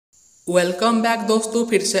Welcome back दोस्तों,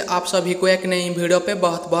 फिर से आप सभी को एक नई वीडियो पे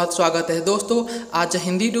बहुत बहुत स्वागत है। दोस्तों आज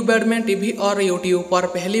हिंदी डुबेड में टीवी और यूट्यूब पर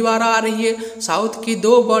पहली बार आ रही है साउथ की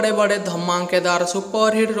दो बड़े बड़े धमाकेदार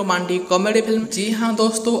सुपरहिट रोमांटिक कॉमेडी फिल्म। जी हाँ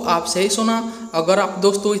दोस्तों, आप सही सुना। अगर आप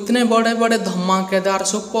दोस्तों इतने बड़े बड़े धमाकेदार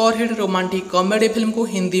सुपरहिट रोमांटिक कॉमेडी फिल्म को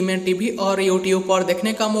हिंदी में टीवी और यूट्यूब पर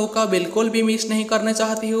देखने का मौका बिल्कुल भी मिस नहीं करना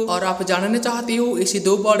चाहती हो और आप जानना चाहती हो इसी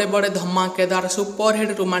दो बड़े बड़े धमाकेदार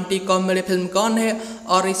सुपरहिट रोमांटिक कॉमेडी फिल्म कौन है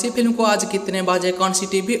और इसी फिल्म को आज कितने बजे कौन सी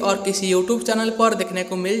टीवी और किसी यूट्यूब चैनल पर देखने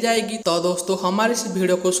को मिल जाएगी, तो दोस्तों हमारे इस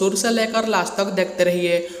वीडियो को शुरू से लेकर लास्ट तक देखते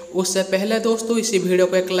रहिए। उससे पहले दोस्तों इसी वीडियो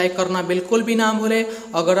को एक लाइक करना बिल्कुल भी ना भूले।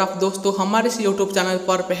 अगर आप दोस्तों हमारे इस यूट्यूब चैनल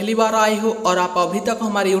पर पहली बार आए हो और आप अभी तक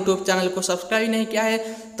हमारे यूट्यूब चैनल को सब्सक्राइब नहीं किया है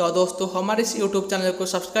तो दोस्तों हमारे इस यूट्यूब चैनल को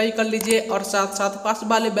सब्सक्राइब कर लीजिए और साथ साथ पास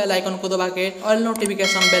वाले बेल आइकन को दबा के ऑल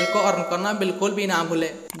नोटिफिकेशन बेल को ऑन करना बिल्कुल भी ना भूले।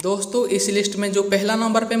 दोस्तों इस लिस्ट में जो पहला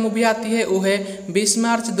नंबर पे मूवी आती है वो है 20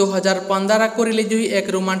 मार्च 2015 को रिलीज हुई एक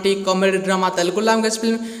romantic comedy drama Telugu language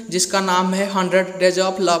film जिसका नाम है 100 डेज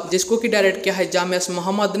ऑफ लव, जिसको की डायरेक्ट किया है जामेस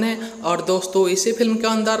मोहम्मद ने। और दोस्तों इसी फिल्म के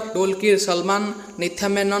अंदर डोलकीर सलमान, नित्या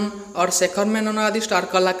मेनन और शेखर मेनन आदि स्टार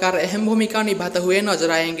कलाकार अहम भूमिका निभाते हुए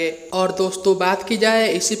नजर आएंगे। और दोस्तों बात की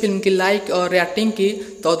जाए इसी फिल्म की लाइक और रेटिंग की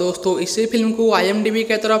तो दोस्तों इसी फिल्म को IMDb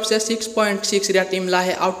के तरफ से 6.6 रेटिंग मिला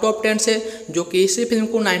है आउट ऑफ 10 से, जो कि इसी फिल्म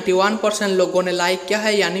को 91% लोगों ने लाइक किया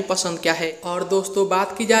है यानी पसंद किया है। और दोस्तों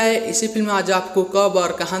बात की जाए इसी फिल्म आज आपको कब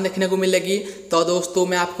और कहां देखने को मिलेगी तो दोस्तों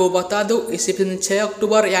मैं आपको बता दूं इसी फिल्म 6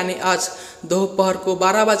 अक्टूबर यानी आज दोपहर को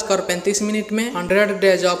 12:35 में 100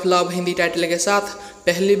 days of love Hindi title के साथ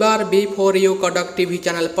पहली बार B4U कड़क टीवी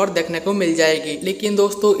चैनल पर देखने को मिल जाएगी। लेकिन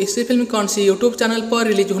दोस्तों इसी फिल्म कौन सी यूट्यूब चैनल पर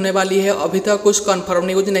रिलीज होने वाली है अभी तक कुछ कंफर्म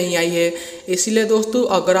न्यूज नहीं आई है। इसीलिए दोस्तों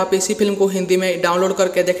अगर आप इसी फिल्म को हिंदी में डाउनलोड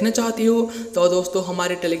करके देखना चाहती हो तो दोस्तों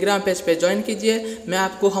हमारे टेलीग्राम पेज पे ज्वाइन कीजिए। मैं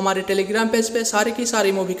आपको हमारे टेलीग्राम पेज पे सारी की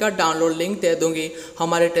सारी मूवी का डाउनलोड लिंक दे दूंगी।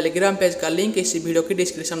 हमारे टेलीग्राम पेज का लिंक इसी वीडियो की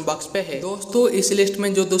डिस्क्रिप्शन बॉक्स पे है। दोस्तों इस लिस्ट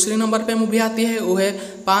में जो दूसरे नंबर पे मूवी आती है वो है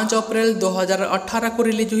 5 अप्रैल 2018 को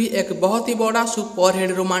रिलीज हुई एक बहुत ही बड़ा superhit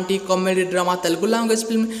romantic comedy drama Telugu language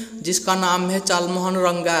film जिसका नाम है चालमोहन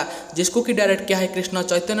रंगा, जिसको की डायरेक्ट किया है कृष्णा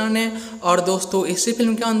चैतन्य ने। और दोस्तों इसी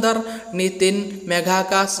फिल्म के अंदर नितिन,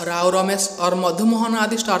 मेघाकाश, राव रमेश और मधुमोहन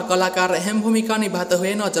आदि स्टार कलाकार अहम भूमिका निभाते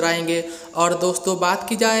हुए नजर आएंगे। और दोस्तों बात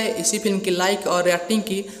की जाए इसी फिल्म की लाइक और रेटिंग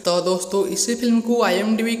की तो दोस्तों इसी फिल्म को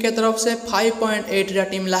IMDb के तरफ से 5.8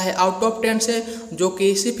 रेटिंग मिला है आउट ऑफ 10 से, जो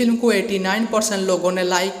कि इसी फिल्म को 89% लोगों ने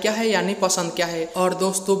लाइक किया है यानी पसंद किया है। और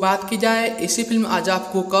दोस्तों बात की जाए इसी फिल्म आज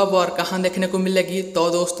आपको कब और कहां देखने को मिलेगी तो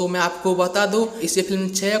दोस्तों मैं आपको बता दूं इसी फिल्म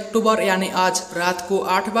 6 अक्टूबर यानी आज रात को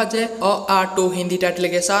 8 बजे और R2 हिंदी टाइटल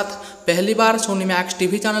के साथ पहली बार सोनी मैक्स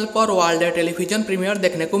टीवी चैनल पर वर्ल्ड टेलीविजन प्रीमियर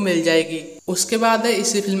देखने को मिल जाएगी। उसके बाद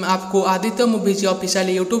इसी फिल्म आपको Aditya movies official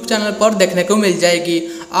YouTube channel पर देखने को मिल जाएगी।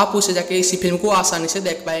 आप उसे जाके इसी फिल्म को आसानी से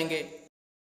देख पाएंगे।